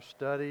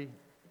study.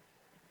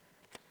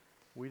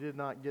 We did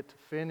not get to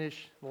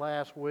finish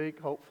last week.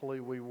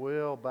 Hopefully we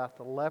will, about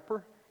the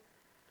leper.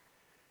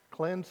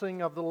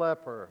 Cleansing of the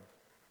leper.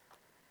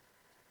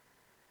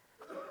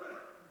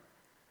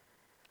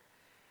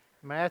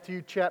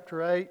 Matthew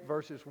chapter 8,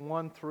 verses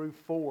 1 through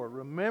 4.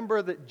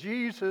 Remember that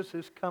Jesus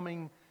is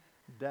coming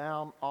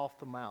down off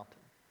the mountain.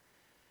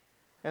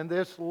 And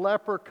this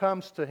leper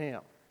comes to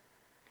him.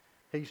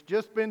 He's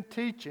just been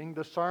teaching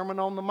the Sermon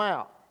on the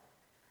Mount.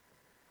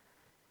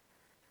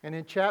 And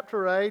in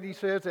chapter 8 he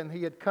says, "And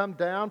he had come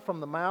down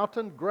from the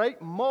mountain,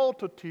 great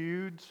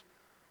multitudes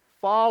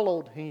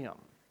followed him.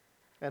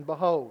 And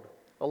behold,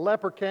 a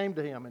leper came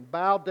to him and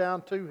bowed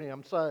down to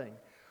him, saying,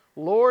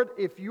 Lord,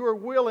 if you are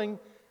willing,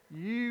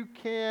 you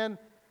can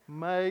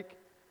make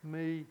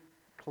me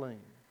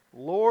clean."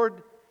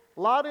 Lord,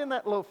 a lot in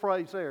that little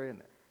phrase there, isn't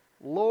it?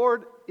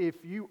 Lord,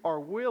 if you are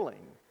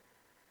willing,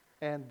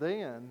 and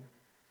then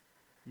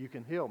you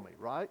can heal me,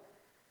 right?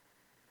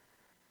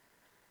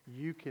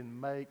 You can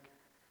make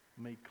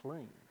me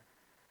clean.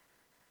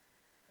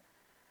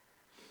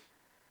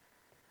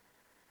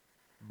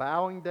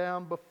 Bowing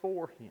down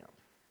before him.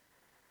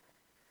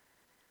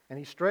 And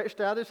he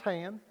stretched out his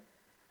hand,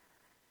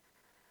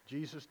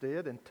 Jesus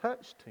did, and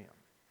touched him.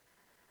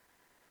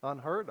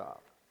 Unheard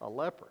of, a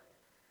leper.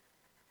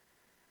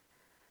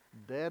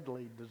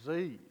 Deadly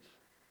disease.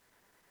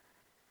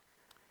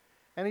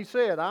 And he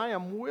said, "I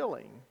am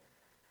willing,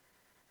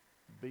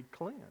 be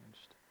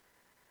cleansed."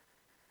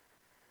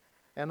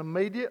 And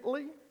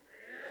immediately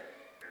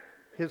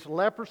his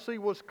leprosy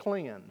was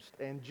cleansed.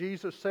 And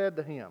Jesus said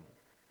to him,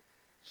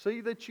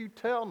 "See that you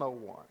tell no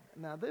one."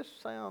 Now this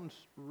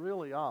sounds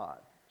really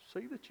odd.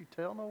 See that you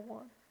tell no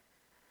one?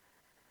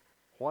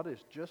 What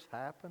has just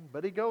happened?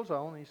 But he goes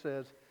on, he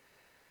says,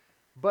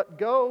 "But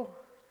go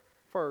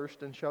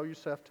first and show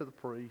yourself to the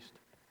priest.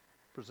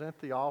 Present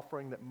the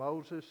offering that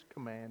Moses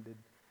commanded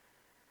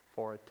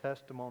for a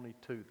testimony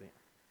to them."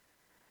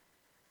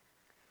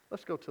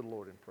 Let's go to the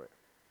Lord in prayer.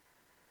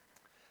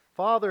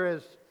 Father,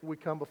 as we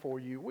come before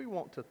you, we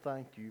want to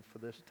thank you for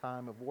this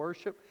time of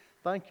worship.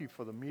 Thank you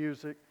for the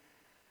music.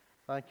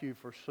 Thank you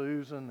for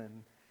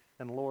Susan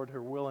and Lord,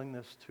 her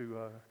willingness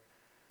to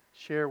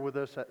share with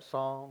us that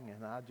song.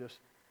 And I just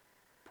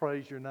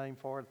praise your name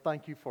for it.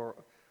 Thank you for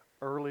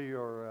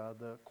earlier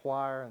the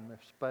choir and the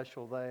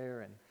special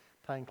there and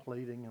Tank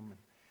leading them.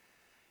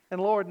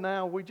 And Lord,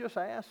 now we just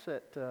ask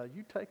that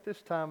you take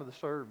this time of the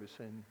service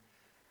and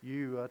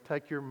you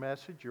take your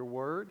message, your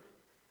word,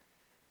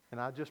 and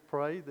I just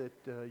pray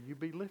that you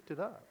be lifted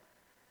up.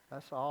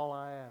 That's all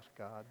I ask,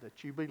 God,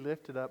 that you be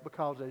lifted up,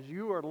 because as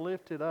you are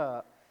lifted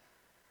up,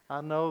 I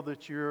know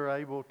that you're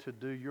able to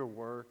do your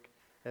work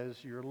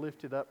as you're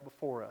lifted up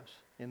before us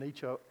in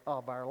each of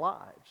our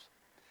lives.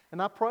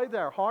 And I pray that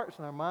our hearts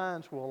and our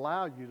minds will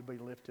allow you to be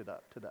lifted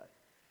up today.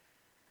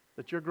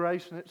 That your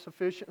grace and its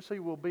sufficiency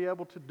will be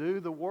able to do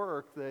the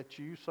work that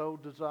you so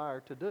desire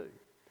to do.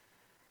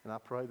 And I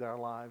pray that our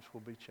lives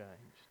will be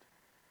changed,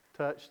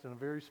 touched in a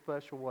very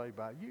special way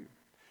by you.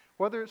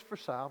 Whether it's for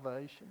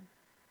salvation,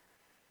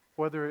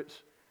 whether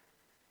it's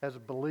as a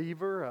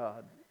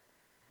believer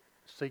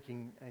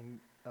seeking and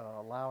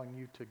allowing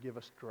you to give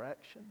us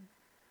direction,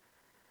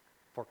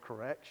 for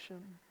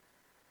correction,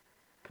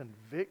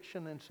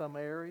 conviction in some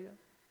area,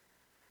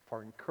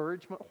 for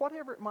encouragement,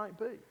 whatever it might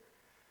be.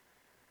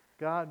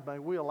 God, may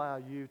we allow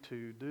you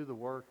to do the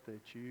work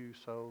that you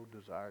so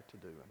desire to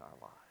do in our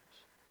lives.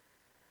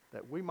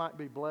 That we might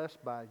be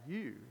blessed by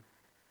you.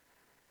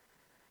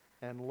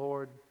 And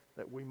Lord,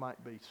 that we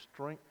might be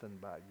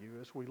strengthened by you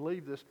as we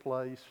leave this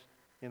place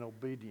in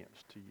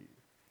obedience to you.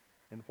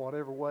 In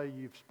whatever way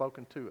you've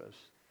spoken to us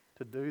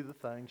to do the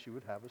things you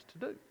would have us to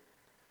do.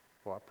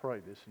 For I pray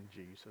this in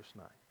Jesus'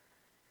 name.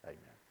 Amen.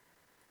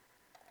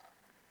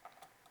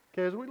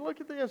 Okay, as we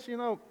look at this,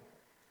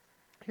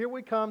 here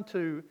we come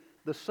to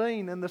the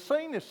scene. And the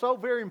scene is so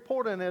very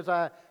important, as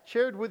I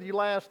shared with you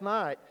last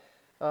night.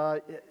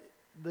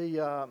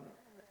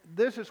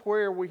 This is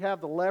where we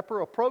have the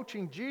leper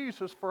approaching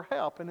Jesus for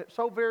help. And it's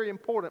so very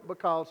important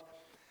because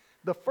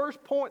the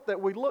first point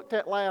that we looked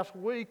at last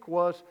week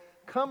was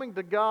coming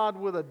to God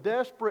with a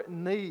desperate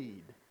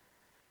need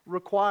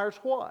requires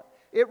what?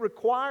 It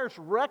requires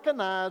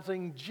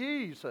recognizing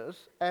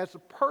Jesus as a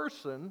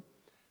person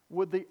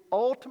with the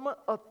ultimate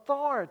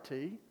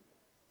authority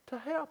to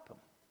help him.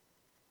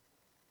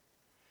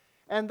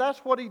 And that's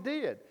what he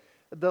did.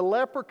 The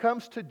leper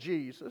comes to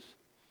Jesus,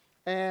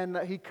 and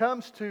he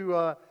comes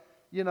to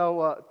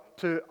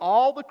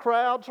all the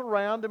crowds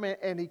around him,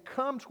 and he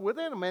comes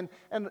within them.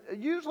 And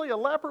usually a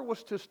leper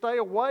was to stay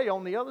away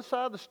on the other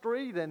side of the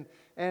street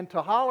and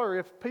to holler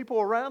if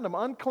people around him,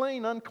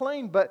 "Unclean,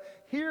 unclean." But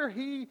here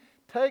he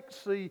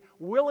takes the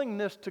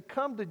willingness to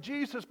come to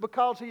Jesus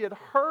because he had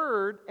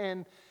heard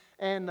and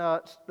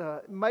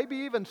maybe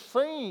even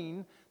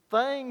seen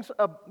things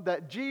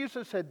that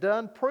Jesus had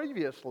done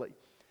previously.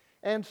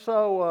 And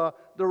so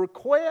the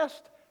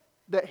request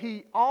that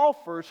he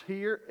offers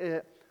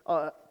here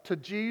to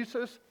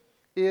Jesus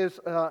is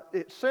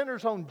it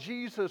centers on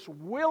Jesus'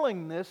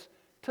 willingness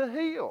to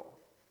heal.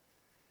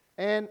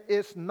 And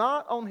it's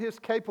not on his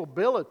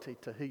capability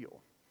to heal.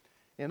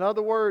 In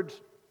other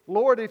words,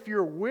 Lord, if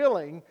you're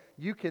willing,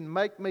 you can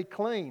make me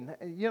clean.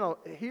 You know,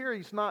 here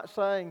he's not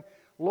saying,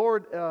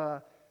 Lord,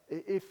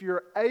 if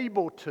you're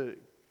able to.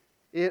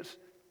 It's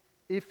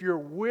if you're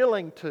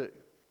willing to.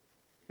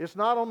 It's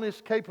not on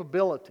his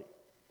capability.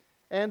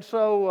 And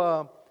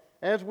so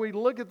as we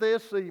look at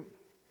this,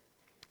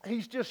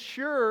 he's just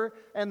sure,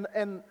 and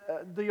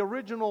the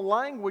original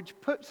language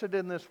puts it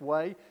in this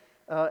way.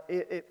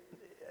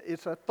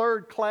 It's a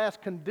third-class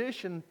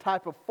condition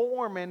type of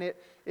form, and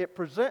it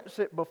presents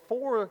it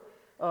before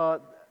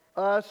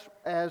us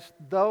as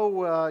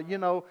though,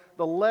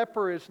 the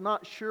leper is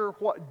not sure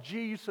what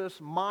Jesus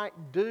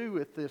might do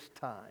at this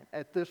time,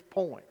 at this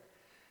point.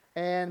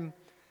 And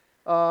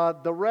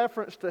the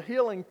reference to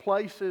healing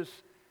places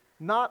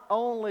not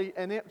only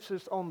an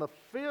emphasis on the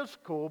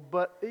physical,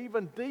 but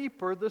even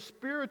deeper, the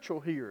spiritual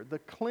here, the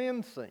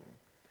cleansing.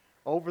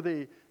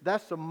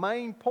 That's the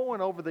main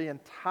point over the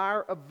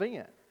entire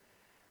event.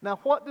 Now,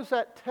 what does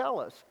that tell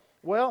us?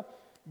 Well,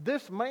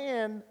 this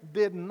man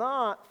did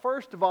not,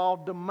 first of all,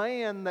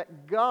 demand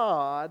that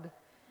God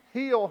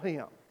heal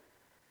him.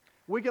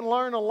 We can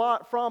learn a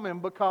lot from him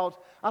because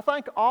I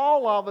think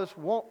all of us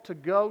want to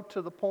go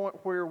to the point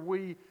where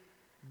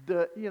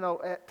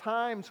at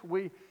times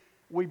we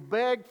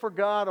beg for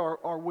God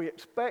or we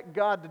expect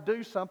God to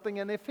do something,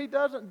 and if He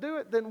doesn't do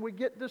it, then we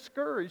get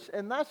discouraged,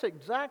 and that's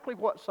exactly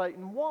what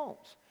Satan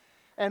wants.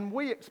 And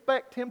we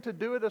expect him to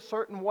do it a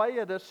certain way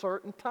at a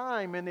certain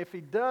time. And if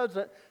he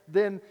doesn't,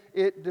 then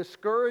it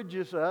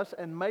discourages us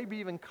and maybe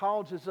even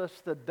causes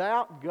us to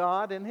doubt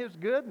God and His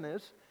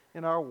goodness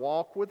in our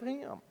walk with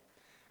Him.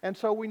 And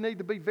so we need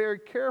to be very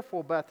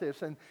careful about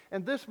this. And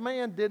this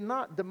man did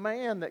not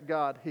demand that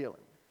God heal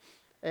him.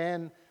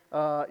 And,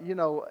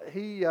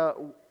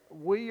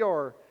 we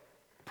are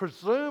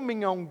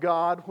presuming on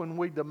God when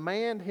we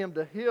demand Him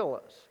to heal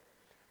us.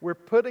 We're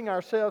putting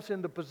ourselves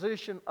in the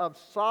position of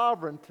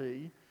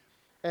sovereignty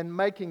and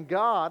making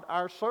God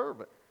our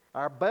servant,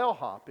 our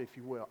bellhop, if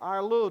you will,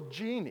 our little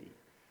genie.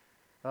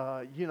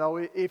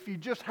 If you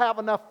just have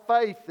enough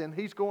faith, then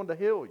He's going to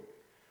heal you.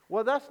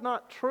 Well, that's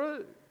not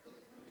true.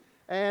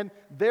 And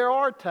there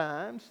are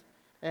times,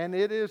 and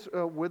it is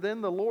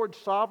within the Lord's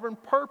sovereign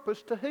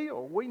purpose to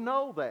heal. We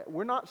know that.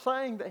 We're not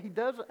saying that He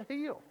doesn't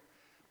heal.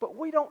 But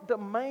we don't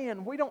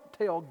demand, we don't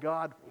tell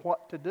God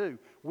what to do.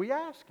 We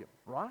ask Him,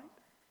 right?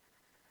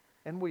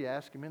 And we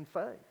ask Him in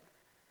faith.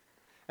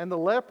 And the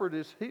leopard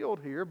is healed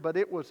here, but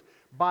it was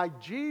by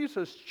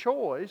Jesus'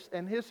 choice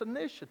and His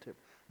initiative,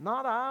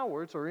 not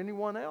ours or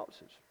anyone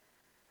else's.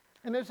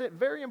 And it's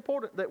very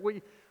important that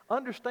we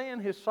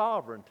understand His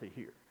sovereignty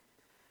here.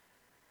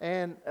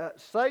 And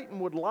Satan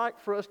would like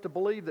for us to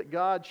believe that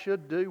God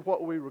should do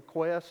what we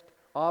request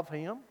of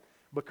Him,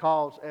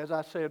 because, as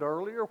I said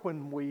earlier,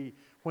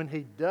 when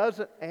He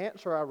doesn't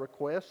answer our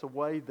requests the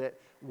way that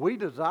we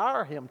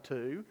desire Him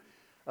to,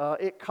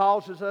 it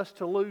causes us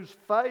to lose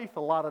faith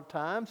a lot of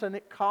times, and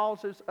it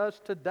causes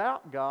us to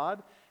doubt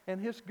God and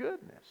His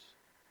goodness.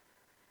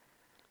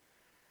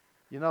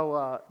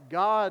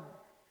 God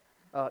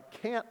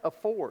can't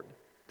afford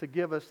to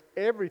give us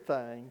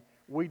everything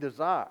we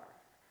desire,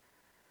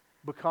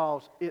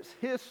 because it's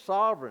His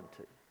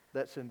sovereignty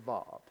that's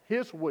involved,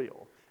 His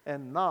will,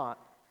 and not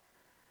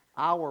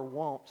our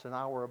wants and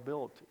our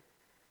ability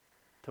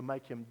to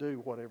make Him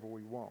do whatever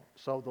we want.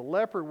 So the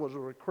leper was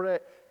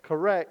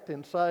correct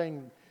in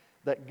saying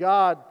that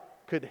God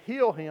could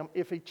heal him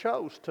if He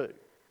chose to.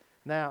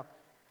 Now,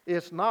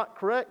 it's not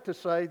correct to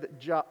say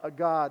that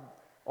God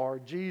or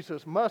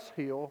Jesus must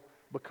heal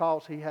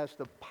because He has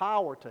the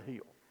power to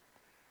heal.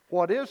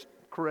 What is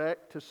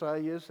correct to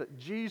say is that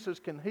Jesus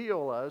can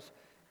heal us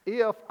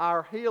if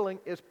our healing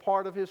is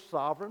part of His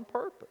sovereign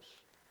purpose.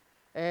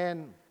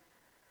 And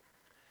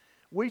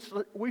we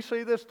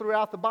see this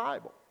throughout the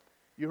Bible.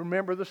 You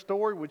remember the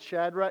story with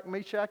Shadrach,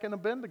 Meshach, and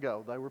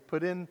Abednego. They were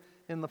put in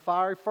the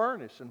fiery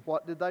furnace, and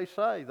what did they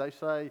say? They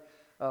say,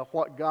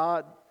 what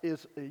God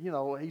is,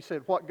 He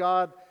said, what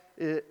God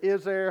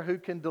is there who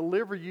can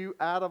deliver you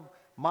out of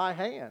my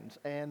hands?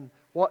 And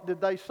what did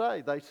they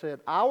say? They said,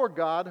 our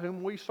God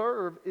whom we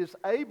serve is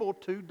able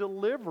to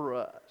deliver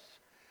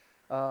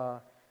us.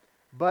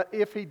 But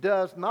if He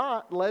does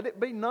not, let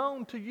it be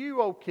known to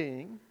you, O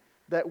King,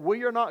 that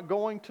we are not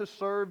going to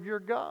serve your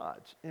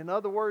gods. In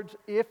other words,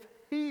 if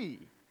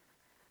He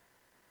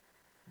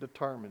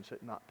determines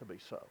it not to be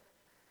so.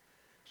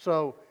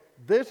 So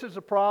this is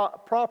a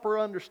proper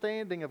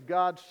understanding of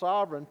God's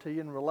sovereignty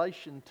in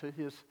relation to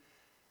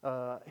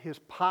His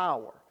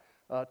power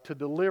to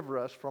deliver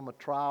us from a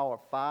trial of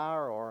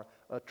fire or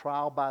a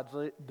trial by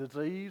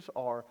disease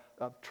or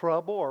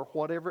trouble or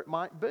whatever it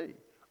might be,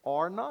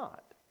 or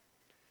not.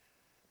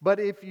 But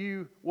if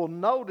you will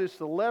notice,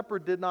 the leper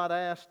did not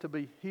ask to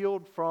be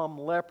healed from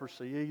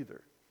leprosy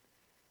either.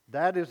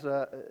 That is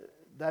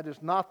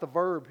not the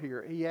verb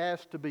here. He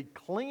asked to be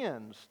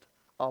cleansed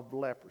of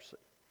leprosy.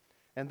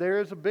 And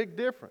there is a big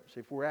difference.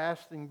 If we're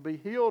asking to be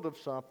healed of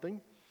something,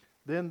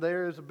 then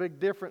there is a big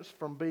difference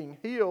from being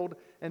healed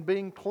and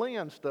being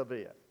cleansed of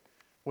it.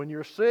 When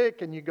you're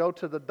sick and you go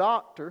to the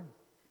doctor,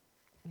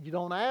 you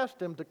don't ask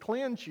them to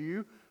cleanse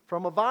you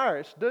from a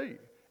virus, do you?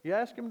 You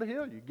ask him to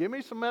heal you. Give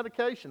me some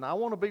medication. I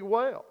want to be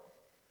well.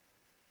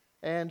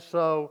 And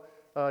so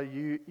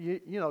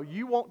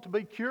you want to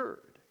be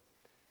cured.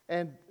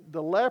 And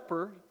the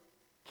leper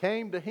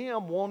came to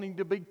him wanting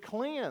to be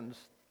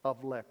cleansed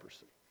of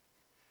leprosy.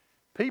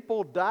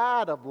 People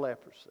died of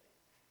leprosy.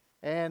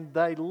 And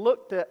they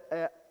looked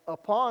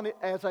upon it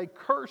as a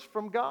curse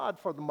from God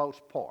for the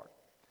most part.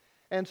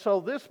 And so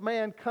this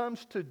man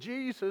comes to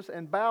Jesus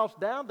and bows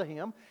down to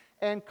him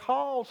and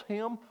calls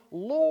him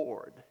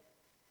Lord.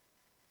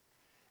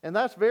 And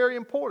that's very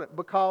important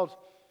because,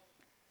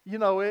 he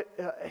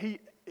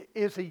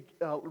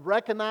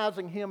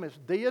recognizing him as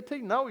deity?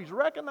 No, he's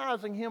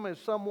recognizing him as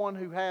someone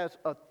who has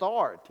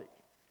authority.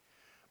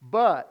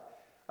 But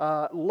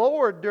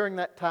Lord, during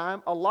that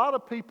time, a lot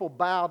of people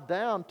bowed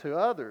down to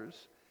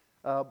others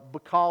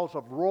because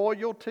of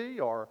royalty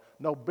or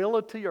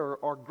nobility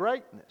or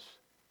greatness.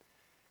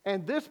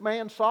 And this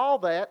man saw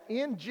that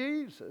in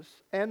Jesus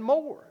and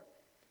more.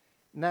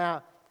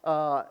 Now,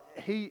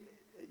 he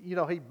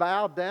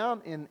bowed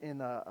down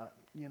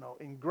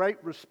in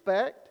great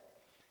respect.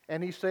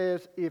 And he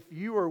says, if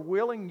you are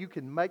willing, you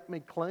can make me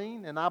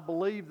clean. And I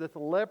believe that the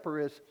leper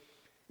is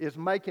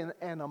making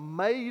an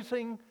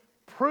amazing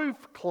proof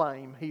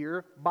claim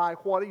here by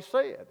what he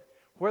said.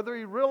 Whether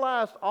he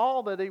realized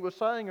all that he was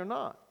saying or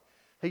not.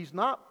 He's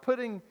not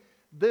putting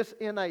this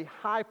in a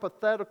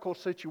hypothetical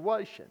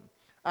situation.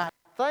 I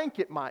think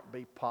it might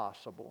be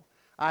possible.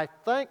 I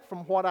think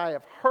from what I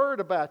have heard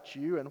about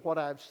you and what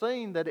I've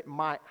seen that it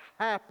might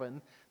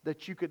happen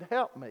that you could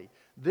help me.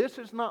 This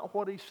is not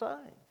what he's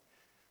saying.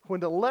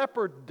 What the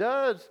leper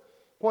does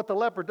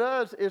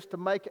is to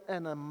make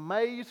an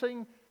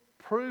amazing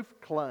proof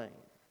claim.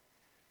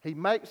 He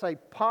makes a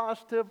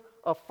positive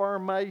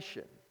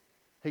affirmation.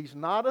 He's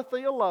not a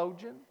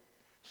theologian,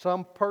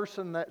 some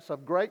person that's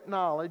of great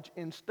knowledge.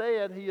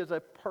 Instead, he is a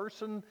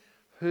person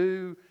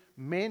who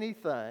many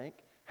think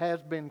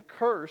has been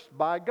cursed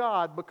by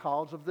God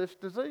because of this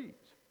disease.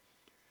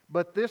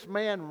 But this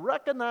man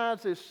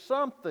recognizes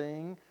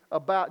something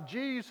about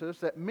Jesus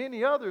that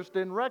many others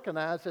didn't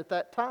recognize at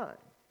that time.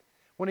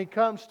 When he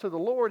comes to the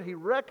Lord, he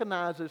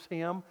recognizes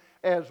him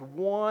as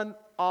one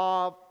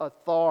of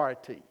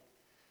authority.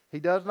 He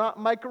does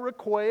not make a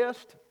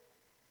request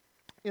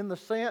in the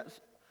sense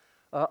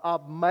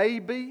of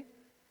maybe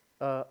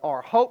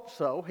or hope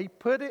so. He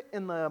put it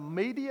in the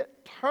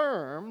immediate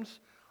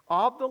terms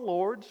of the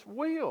Lord's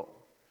will.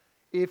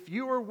 If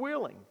you are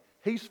willing,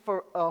 he's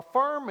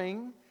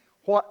affirming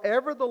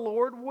whatever the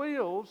Lord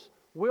wills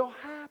will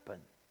happen.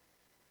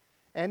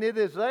 And it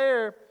is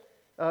there,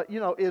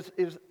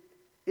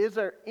 is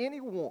there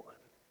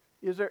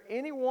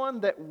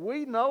anyone that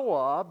we know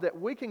of that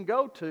we can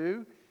go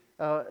to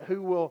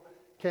who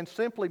can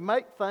simply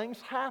make things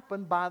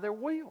happen by their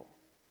will?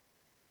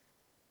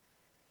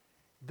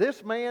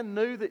 This man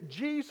knew that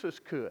Jesus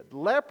could.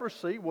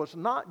 Leprosy was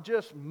not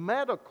just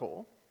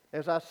medical.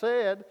 As I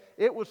said,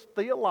 it was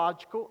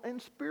theological and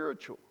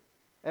spiritual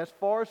as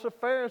far as the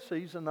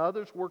Pharisees and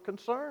others were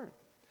concerned.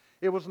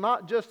 It was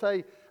not just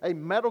a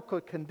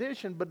medical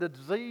condition, but a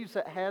disease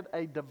that had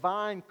a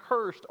divine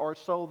curse, or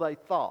so they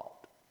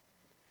thought.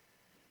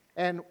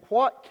 And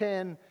what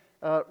can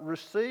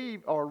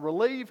receive or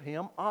relieve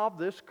him of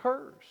this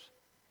curse?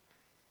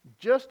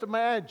 Just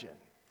imagine,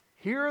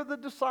 here are the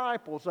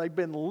disciples. They've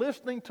been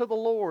listening to the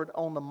Lord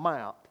on the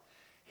mount.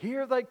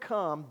 Here they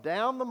come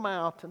down the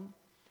mountain.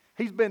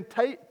 He's been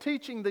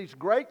teaching these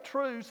great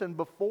truths, and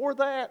before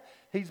that,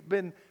 he's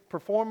been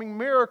performing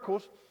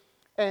miracles.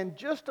 And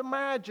just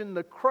imagine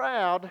the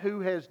crowd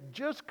who has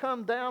just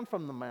come down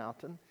from the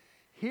mountain,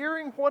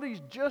 hearing what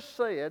he's just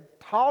said,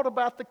 taught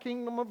about the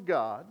kingdom of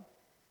God,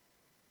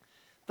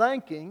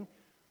 thinking,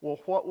 well,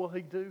 what will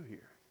he do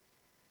here?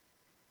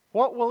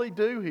 What will he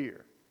do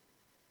here?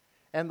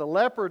 And the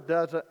leper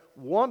doesn't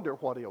wonder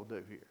what he'll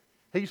do here.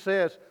 He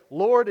says,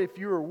 Lord, if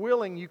you are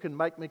willing, you can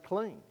make me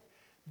clean.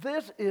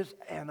 This is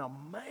an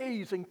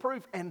amazing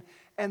proof. And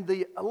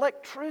the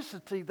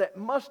electricity that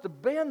must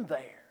have been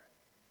there.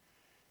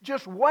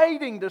 Just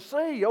waiting to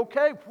see,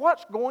 okay,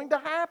 what's going to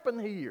happen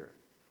here?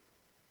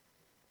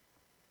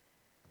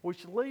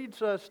 Which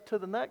leads us to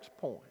the next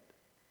point.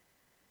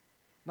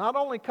 Not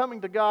only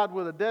coming to God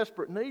with a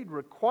desperate need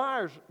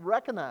requires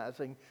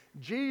recognizing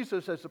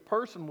Jesus as the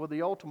person with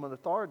the ultimate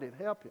authority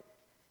to help him.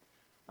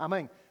 I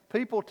mean,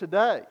 people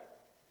today,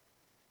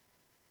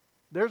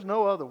 there's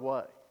no other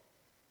way.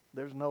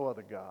 There's no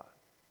other God.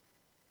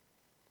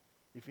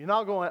 If you're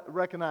not going to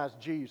recognize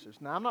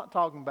Jesus, now I'm not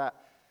talking about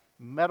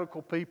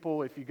medical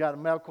people, if you got a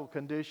medical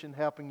condition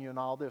helping you and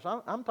all this.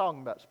 I'm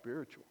talking about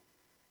spiritual.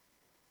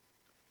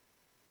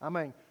 I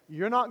mean,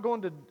 you're not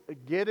going to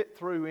get it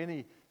through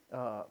any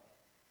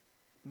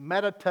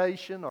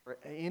meditation or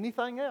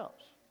anything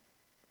else.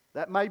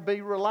 That may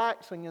be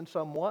relaxing in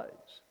some ways.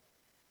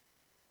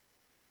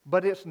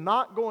 But it's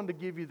not going to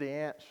give you the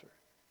answer.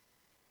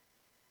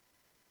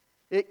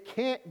 It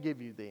can't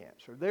give you the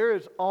answer. There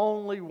is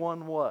only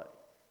one way.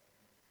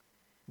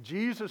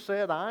 Jesus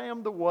said, I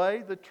am the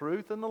way, the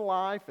truth, and the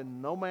life,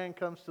 and no man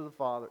comes to the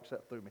Father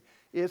except through me.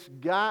 It's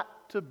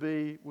got to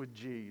be with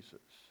Jesus.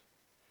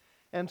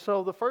 And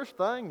so the first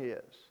thing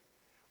is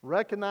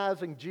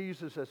recognizing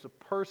Jesus as a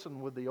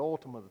person with the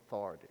ultimate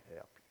authority to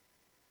help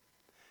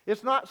you.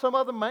 It's not some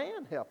other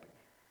man helping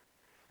you.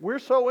 We're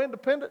so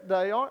independent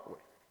today, aren't we?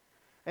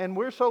 And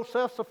we're so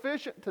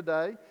self-sufficient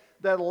today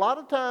that a lot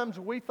of times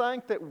we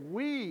think that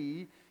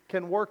we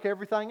can work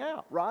everything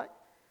out, right?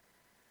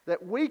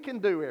 That we can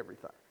do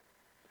everything.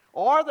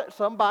 Or that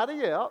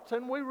somebody else,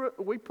 and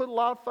we put a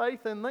lot of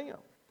faith in them.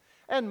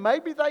 And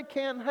maybe they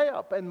can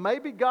help, and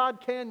maybe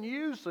God can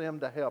use them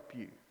to help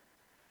you.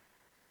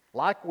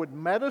 Like with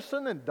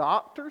medicine and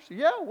doctors,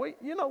 yeah,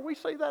 we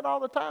see that all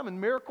the time, and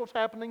miracles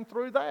happening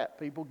through that,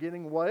 people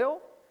getting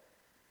well.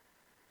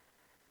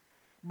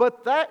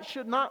 But that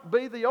should not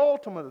be the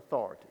ultimate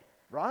authority,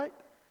 right?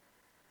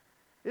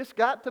 It's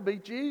got to be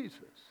Jesus.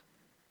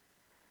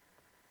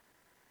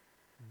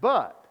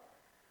 But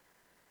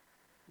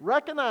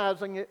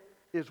recognizing it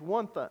is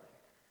one thing.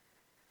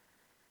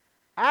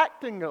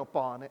 Acting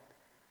upon it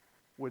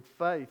with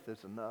faith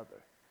is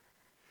another.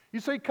 You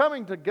see,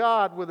 coming to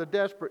God with a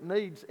desperate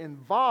needs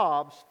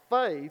involves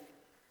faith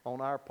on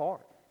our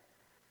part.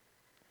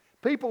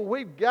 People,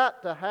 we've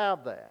got to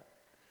have that.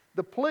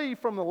 The plea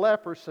from the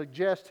leper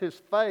suggests his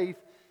faith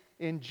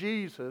in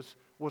Jesus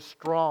was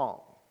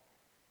strong.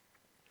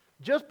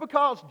 Just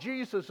because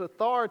Jesus'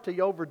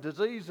 authority over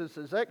diseases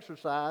is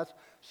exercised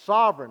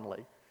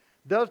sovereignly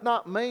does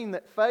not mean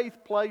that faith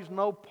plays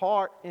no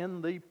part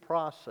in the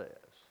process.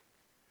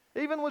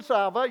 Even with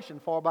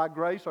salvation, for by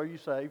grace are you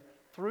saved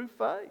through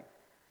faith.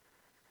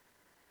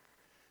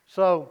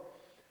 So,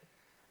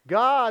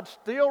 God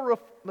still,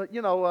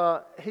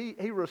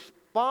 He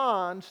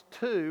responds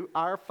to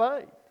our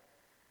faith.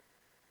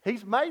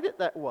 He's made it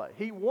that way.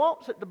 He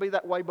wants it to be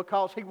that way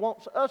because He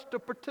wants us to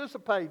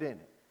participate in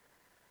it.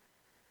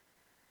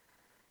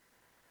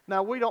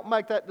 Now, we don't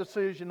make that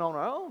decision on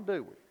our own,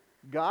 do we?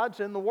 God's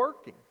in the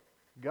working.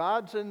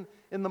 God's in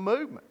the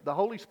movement. The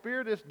Holy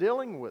Spirit is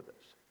dealing with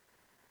us.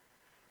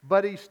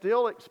 But He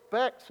still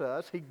expects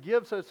us, He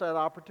gives us that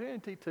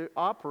opportunity to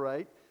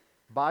operate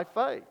by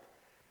faith.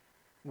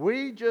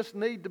 We just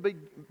need to be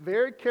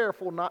very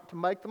careful not to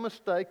make the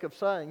mistake of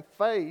saying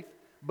faith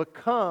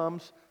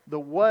becomes the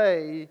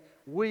way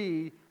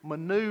we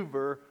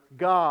maneuver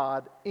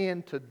God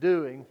into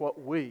doing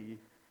what we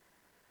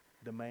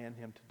demand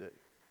Him to do.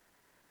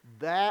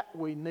 That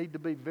we need to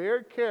be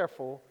very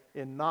careful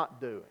in not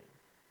doing.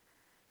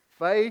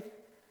 Faith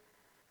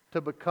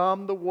to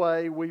become the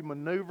way we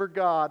maneuver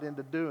God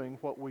into doing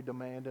what we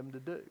demand Him to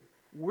do.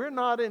 We're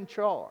not in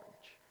charge.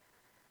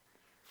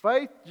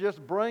 Faith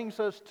just brings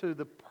us to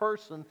the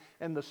person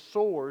and the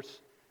source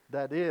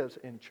that is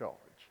in charge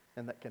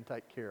and that can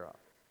take care of it.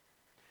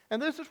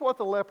 And this is what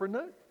the leper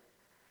knew.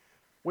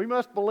 We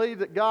must believe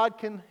that God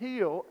can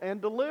heal and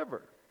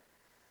deliver.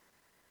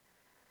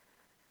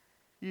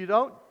 You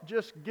don't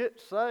just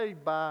get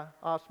saved by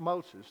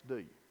osmosis, do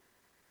you?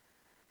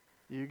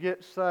 You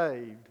get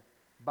saved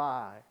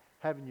by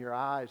having your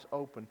eyes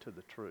open to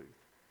the truth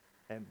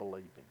and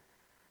believing.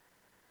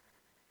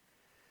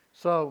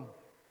 So,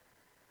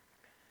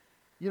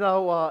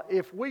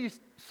 if we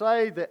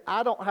say that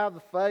I don't have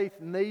the faith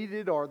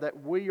needed, or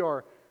that we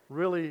are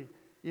really,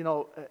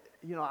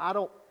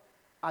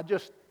 I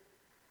just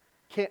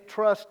can't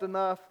trust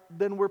enough,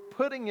 then we're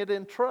putting it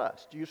in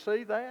trust. You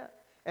see that?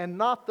 And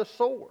not the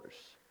source.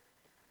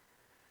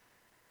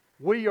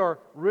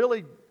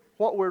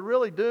 What we're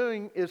really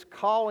doing is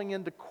calling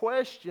into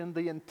question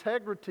the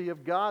integrity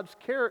of God's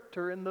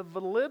character and the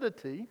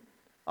validity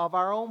of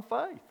our own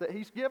faith that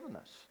He's given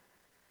us.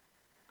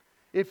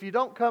 If you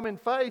don't come in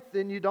faith,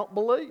 then you don't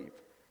believe.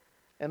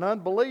 And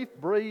unbelief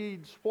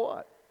breeds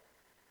what?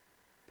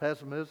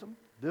 Pessimism,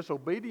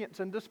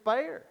 disobedience, and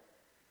despair.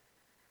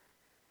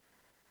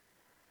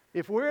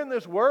 If we're in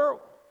this world,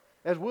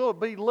 as we'll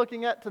be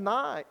looking at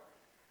tonight,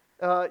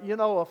 a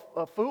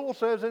fool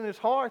says in his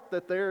heart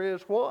that there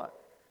is what?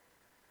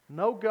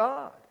 No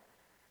God.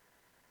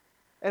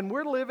 And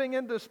we're living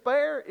in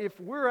despair if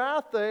we're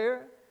out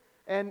there,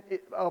 and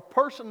a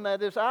person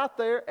that is out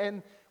there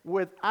and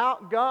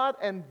without God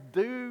and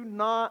does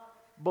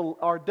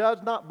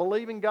not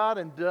believe in God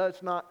and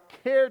does not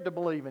care to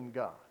believe in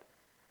God.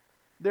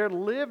 They're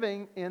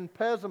living in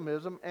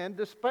pessimism and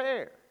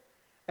despair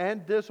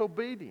and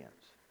disobedience.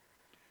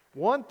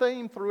 One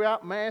theme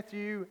throughout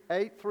Matthew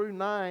 8 through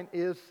 9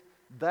 is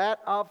that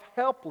of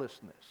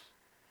helplessness.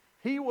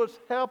 He was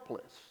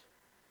helpless.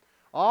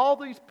 All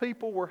these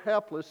people were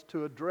helpless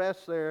to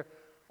address their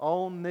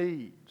own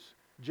needs,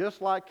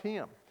 just like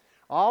him.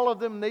 All of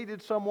them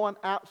needed someone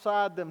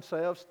outside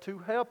themselves to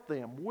help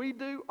them. We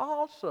do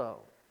also.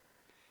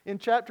 In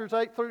chapters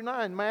 8 through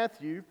 9,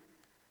 Matthew,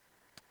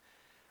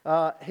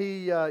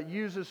 he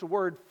uses the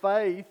word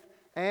faith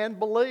and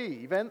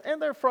believe. And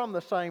they're from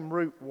the same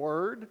root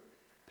word,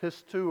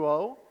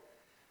 pistuo.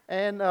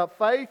 And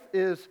faith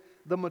is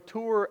the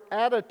mature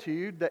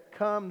attitude that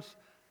comes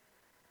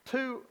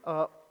to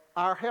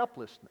our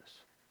helplessness.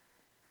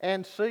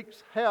 and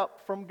seeks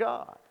help from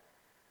God.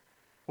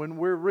 When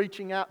we're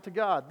reaching out to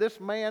God. This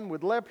man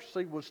with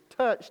leprosy was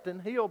touched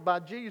and healed by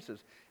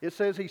Jesus. It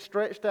says he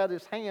stretched out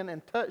his hand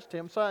and touched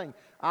him, saying,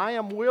 I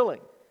am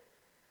willing.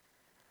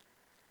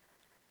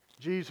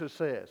 Jesus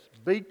says,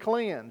 be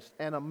cleansed.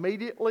 And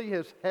immediately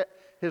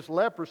his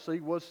leprosy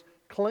was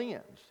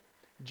cleansed.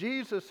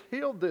 Jesus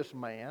healed this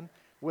man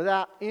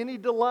without any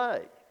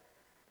delay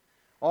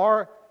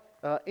or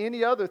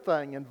any other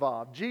thing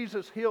involved.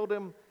 Jesus healed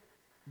him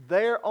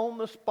there on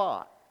the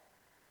spot,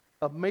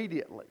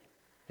 immediately.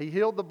 He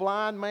healed the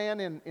blind man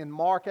in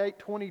Mark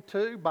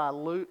 8:22 by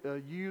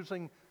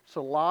using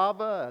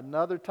saliva.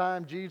 Another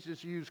time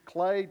Jesus used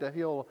clay to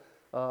heal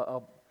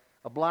a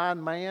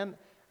blind man.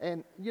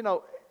 And, you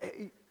know,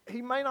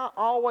 he may not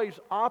always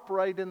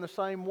operate in the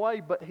same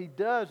way, but he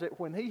does it.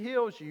 When he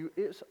heals you,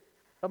 it's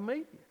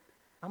immediate.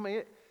 I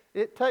mean,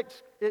 it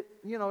takes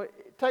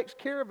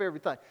care of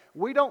everything.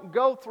 We don't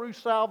go through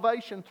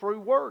salvation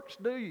through works,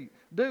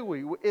 do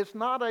we? It's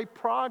not a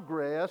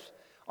progress,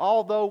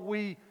 although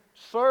we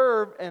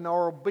serve and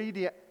are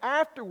obedient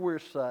after we're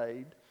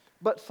saved,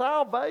 but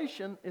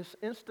salvation is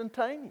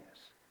instantaneous.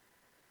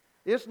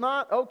 It's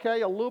not, okay,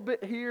 a little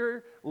bit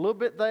here, a little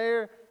bit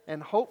there,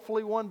 and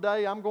hopefully one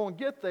day I'm going to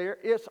get there.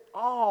 It's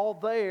all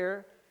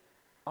there,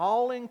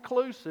 all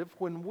inclusive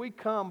when we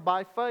come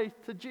by faith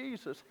to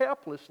Jesus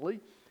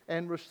helplessly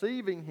and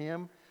receiving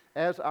Him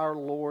as our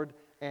Lord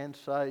and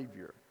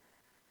Savior.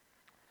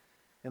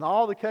 In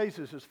all the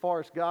cases, as far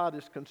as God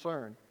is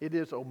concerned, it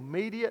is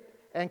immediate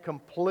and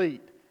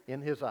complete in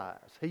His eyes.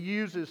 He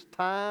uses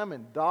time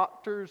and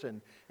doctors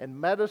and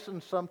medicine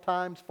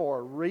sometimes for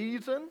a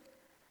reason,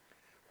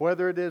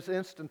 whether it is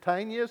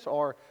instantaneous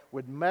or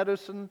with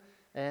medicine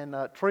and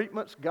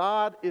treatments.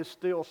 God is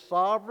still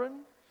sovereign,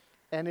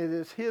 and it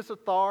is His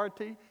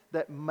authority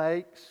that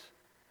makes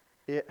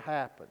it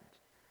happen.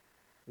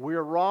 We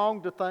are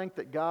wrong to think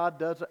that God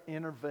doesn't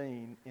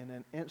intervene in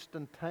an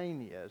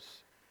instantaneous,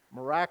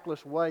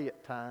 miraculous way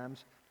at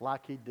times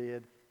like He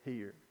did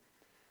here.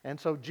 And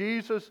so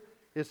Jesus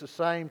is the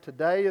same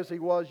today as He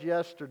was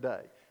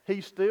yesterday. He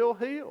still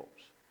heals.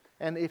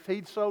 And if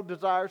He so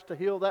desires to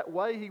heal that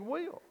way, He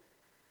will.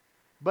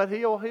 But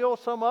He'll heal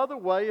some other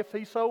way if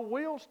He so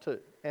wills to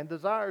and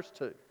desires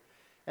to.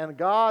 And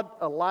God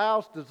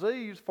allows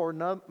disease for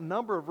a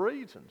number of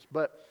reasons,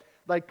 but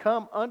they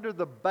come under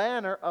the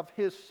banner of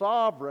His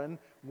sovereign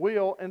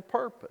will and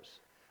purpose.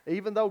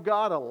 Even though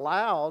God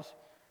allows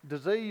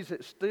disease,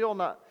 it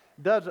still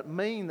doesn't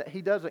mean that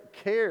He doesn't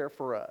care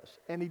for us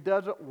and He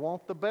doesn't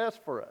want the best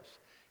for us.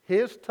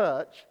 His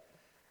touch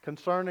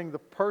concerning the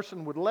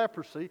person with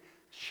leprosy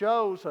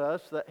shows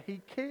us that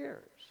He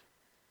cares.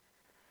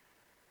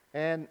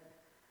 And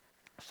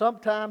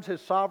sometimes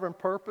His sovereign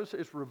purpose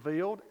is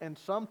revealed and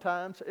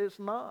sometimes it's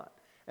not.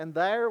 And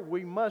there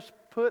we must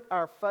put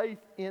our faith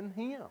in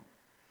Him,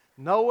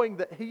 knowing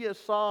that He is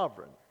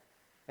sovereign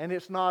and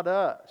it's not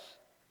us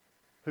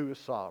who is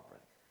sovereign.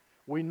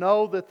 We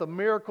know that the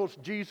miracles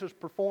Jesus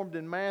performed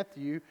in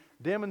Matthew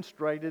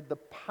demonstrated the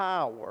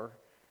power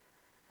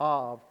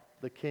of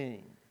the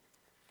King.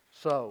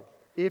 So,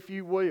 if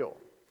you will.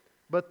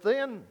 But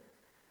then,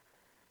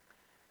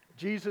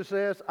 Jesus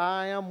says,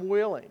 I am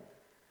willing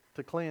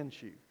to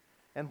cleanse you.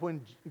 And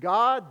when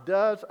God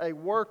does a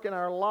work in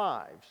our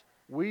lives,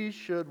 we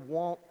should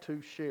want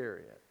to share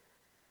it.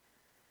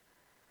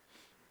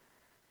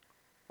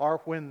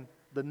 Or when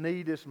the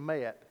need is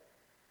met,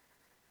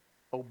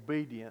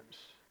 obedience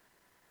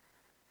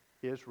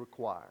is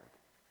required.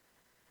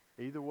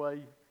 Either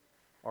way,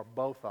 or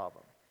both of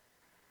them.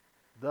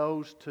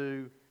 Those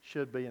two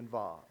should be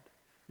involved.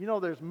 You know,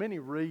 there's many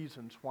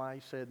reasons why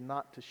He said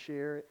not to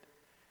share it.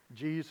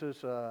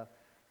 Jesus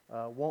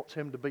wants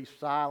him to be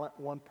silent,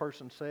 one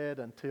person said,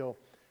 until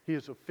he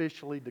is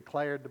officially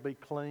declared to be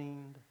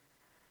cleaned.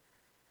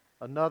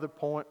 Another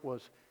point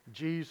was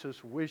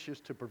Jesus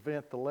wishes to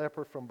prevent the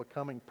leper from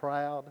becoming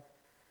proud.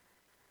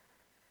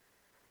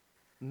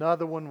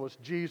 Another one was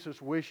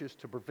Jesus wishes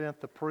to prevent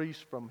the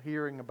priest from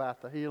hearing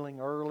about the healing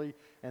early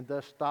and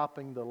thus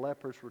stopping the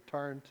leper's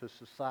return to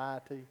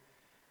society.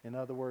 In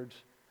other words,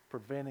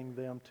 preventing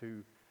them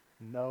to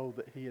know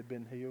that he had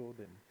been healed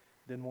and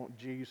didn't want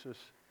Jesus,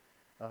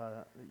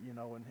 and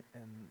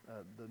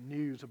the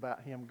news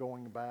about him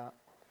going about.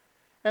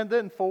 And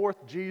then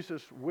fourth,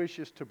 Jesus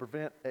wishes to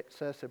prevent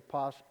excessive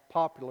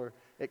popular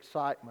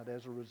excitement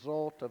as a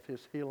result of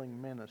His healing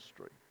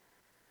ministry.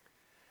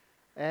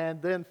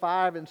 And then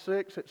 5 and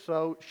 6, it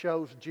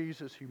shows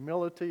Jesus'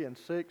 humility. And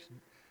 6,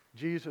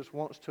 Jesus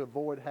wants to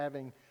avoid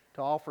having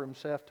to offer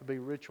Himself to be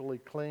ritually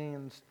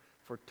cleansed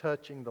for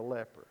touching the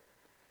leper.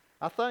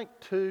 I think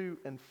 2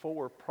 and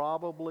 4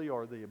 probably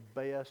are the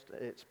best,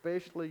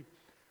 especially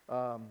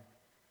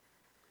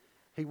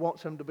He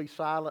wants him to be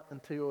silent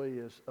until he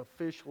is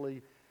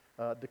officially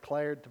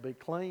declared to be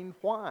clean.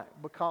 Why?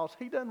 Because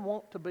He doesn't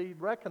want to be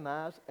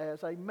recognized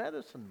as a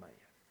medicine man.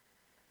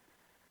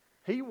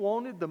 He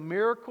wanted the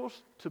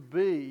miracles to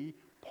be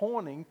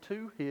pointing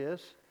to His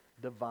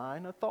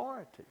divine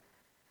authority.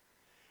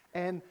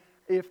 And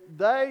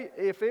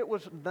if it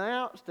was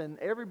announced and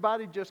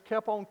everybody just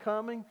kept on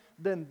coming,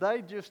 then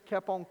they just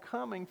kept on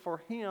coming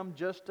for him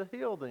just to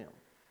heal them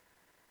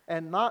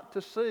and not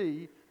to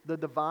see the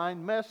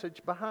divine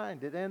message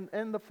behind it.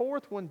 And the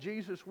fourth one,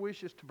 Jesus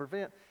wishes to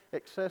prevent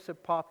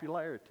excessive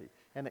popularity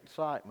and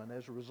excitement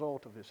as a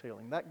result of his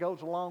healing. That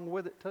goes along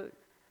with it too.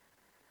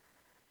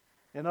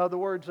 In other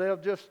words,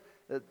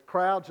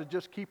 crowds will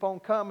just keep on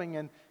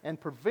coming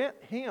and prevent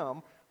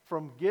him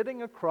from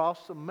getting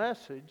across the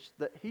message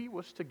that he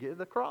was to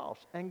get across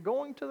and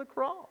going to the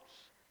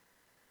cross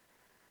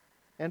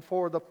and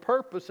for the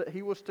purpose that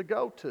he was to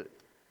go to.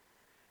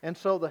 And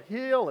so the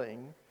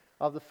healing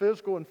of the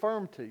physical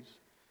infirmities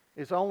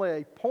is only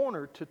a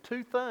pointer to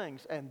two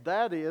things, and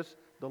that is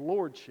the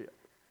lordship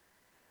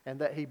and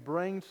that he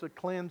brings the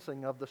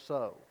cleansing of the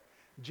soul.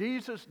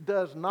 Jesus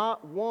does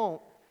not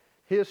want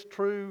his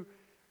true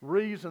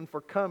reason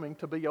for coming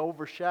to be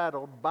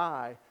overshadowed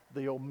by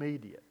the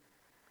immediate,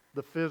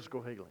 the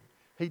physical healing.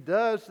 He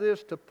does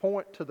this to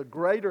point to the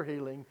greater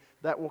healing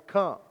that will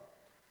come.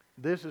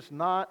 This is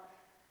not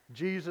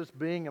Jesus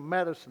being a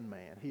medicine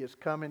man. He has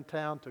come in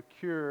town to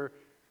cure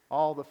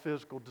all the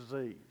physical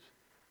disease.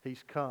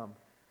 He's come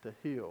to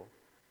heal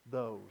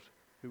those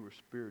who are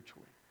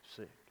spiritually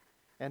sick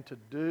and to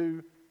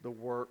do the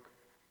work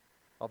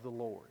of the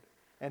Lord.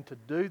 And to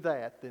do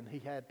that, then he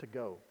had to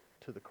go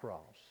to the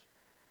cross.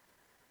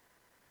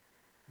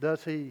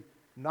 Does he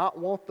not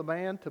want the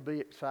man to be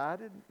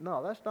excited?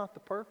 No, that's not the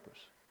purpose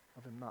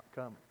of him not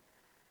coming.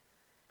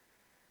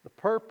 The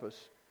purpose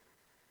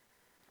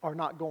are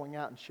not going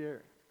out and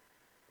sharing.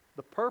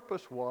 The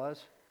purpose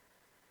was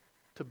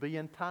to be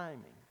in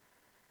timing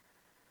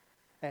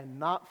and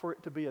not for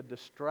it to be a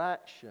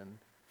distraction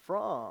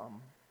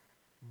from,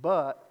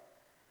 but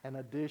an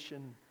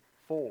addition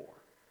for.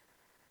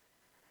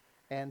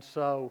 And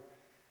so,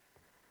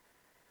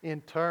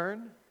 in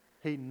turn,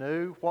 he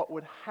knew what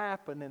would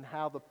happen and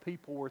how the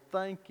people were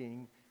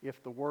thinking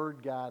if the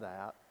word got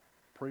out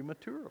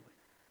prematurely.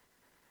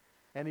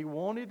 And he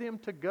wanted him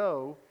to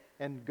go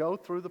and go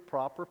through the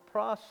proper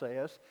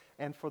process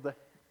and for the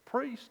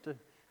priests to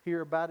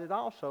hear about it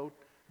also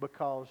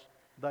because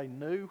they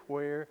knew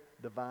where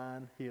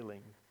divine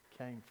healing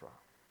came from.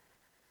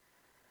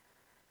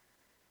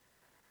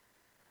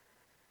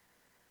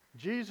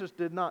 Jesus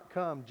did not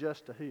come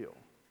just to heal,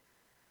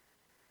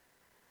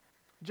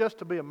 just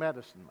to be a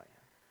medicine man,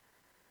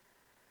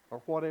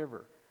 or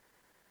whatever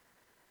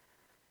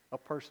a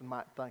person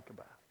might think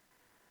about.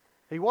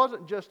 He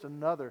wasn't just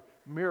another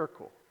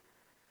miracle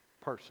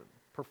person,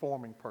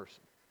 performing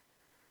person.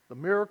 The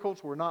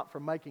miracles were not for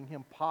making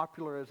him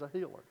popular as a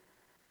healer.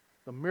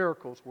 The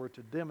miracles were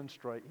to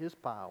demonstrate his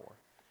power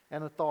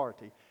and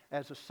authority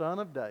as the Son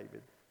of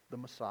David, the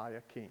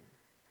Messiah King.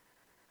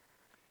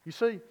 You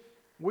see,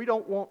 we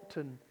don't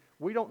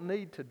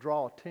need to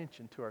draw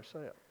attention to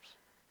ourselves.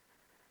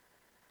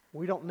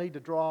 We don't need to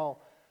draw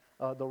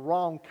the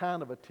wrong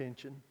kind of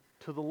attention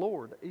to the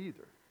Lord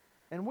either.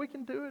 And we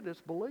can do it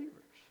as believers.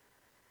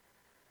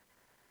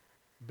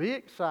 Be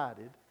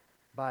excited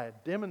by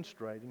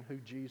demonstrating who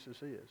Jesus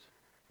is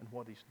and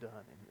what he's done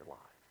in your life.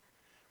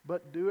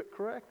 But do it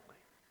correctly.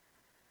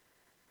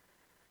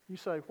 You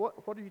say, what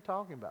are you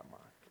talking about,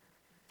 Mike?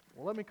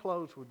 Well, let me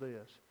close with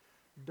this.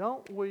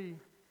 Don't we,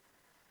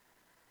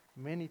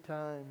 many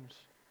times,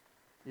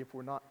 if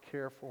we're not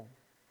careful,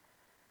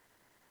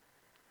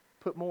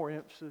 put more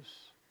emphasis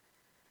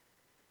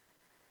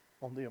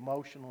on the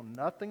emotional?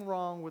 Nothing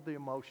wrong with the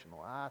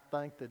emotional. I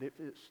think that if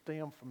it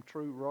stems from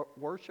true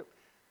worship,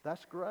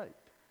 that's great.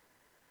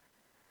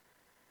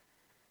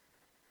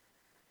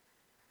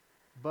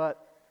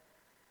 But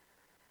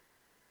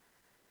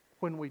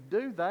when we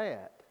do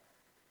that,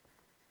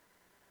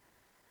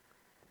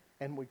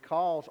 and we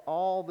cause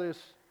all this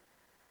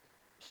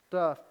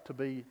stuff to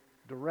be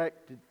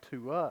directed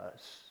to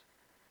us,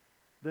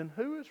 then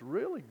who is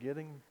really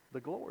getting the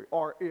glory?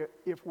 Or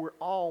if we're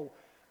all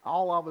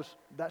of us,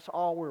 that's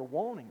all we're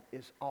wanting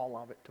is all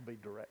of it to be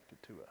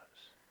directed to us.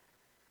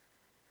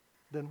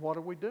 Then what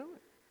are we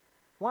doing?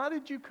 Why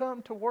did you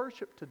come to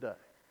worship today?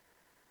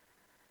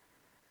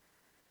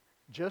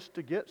 Just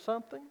to get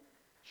something?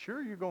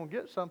 Sure, you're going to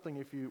get something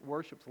if you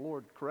worship the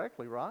Lord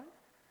correctly, right?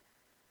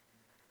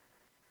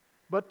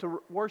 But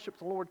to worship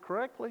the Lord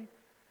correctly,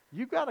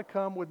 you've got to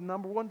come with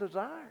number one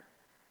desire.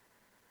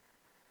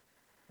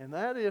 And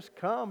that is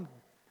come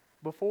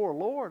before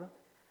Lord,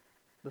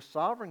 the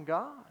sovereign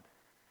God,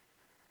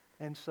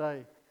 and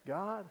say,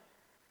 God,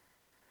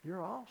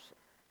 you're awesome.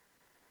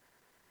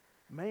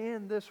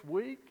 Man, this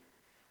week,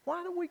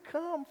 why do we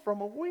come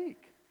from a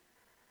week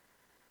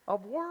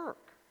of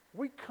work?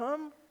 We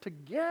come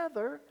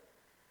together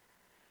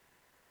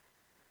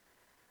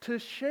to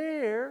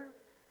share,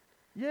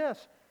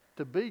 yes,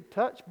 to be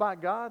touched by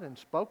God and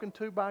spoken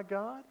to by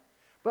God,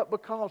 but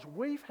because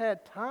we've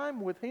had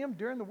time with him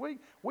during the week,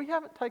 we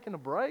haven't taken a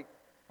break,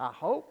 I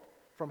hope,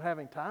 from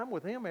having time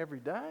with him every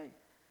day.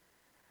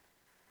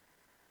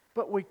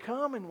 But we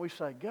come and we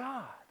say,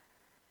 God,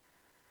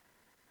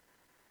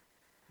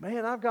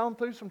 man, I've gone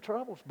through some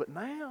troubles, but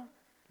now,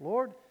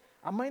 Lord,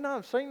 I may not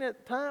have seen it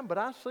at the time, but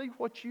I see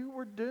what you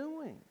were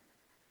doing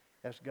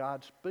as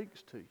God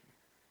speaks to you.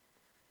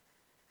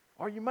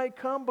 Or you may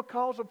come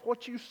because of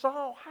what you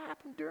saw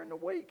happen during the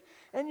week,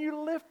 and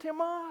you lift him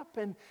up,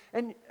 and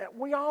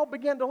we all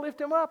begin to lift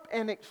him up,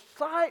 and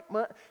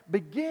excitement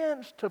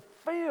begins to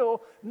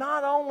fill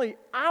not only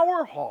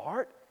our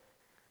heart,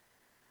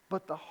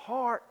 but the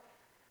heart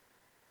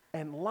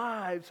and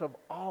lives of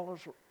all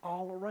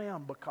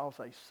around, because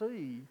they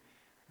see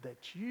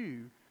that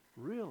you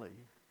really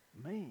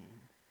mean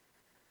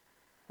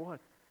what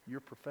you're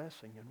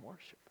professing in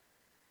worship.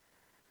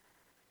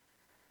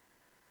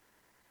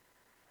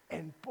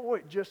 And boy,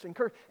 it just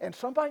encouraged. And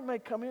somebody may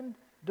come in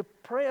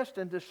depressed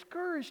and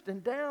discouraged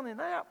and down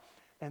and out,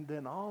 and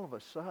then all of a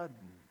sudden,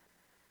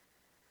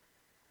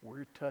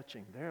 we're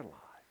touching their life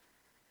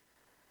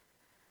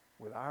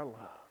with our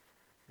love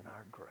and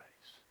our grace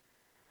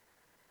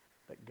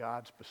that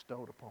God's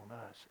bestowed upon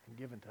us and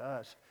given to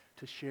us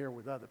to share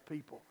with other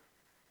people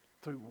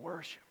through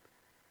worship.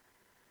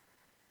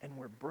 And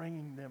we're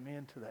bringing them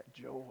into that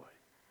joy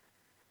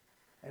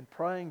and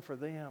praying for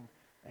them,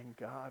 and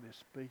God is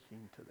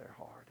speaking to their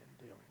heart and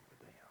dealing with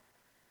them.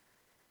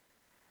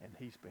 And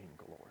he's being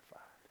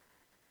glorified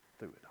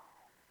through it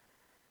all.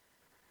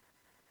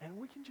 And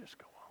we can just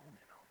go on and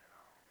on and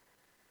on.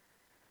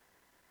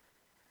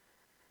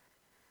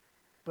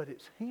 But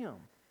it's him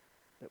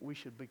that we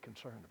should be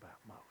concerned about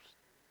most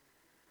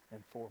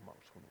and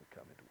foremost when we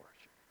come into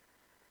worship.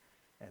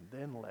 And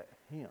then let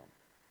him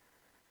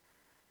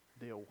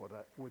deal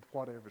with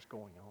whatever's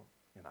going on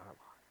in our life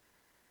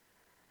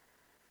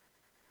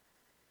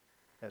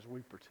as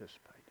we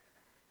participate in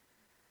it.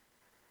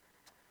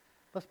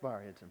 Let's bow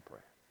our heads in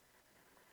prayer.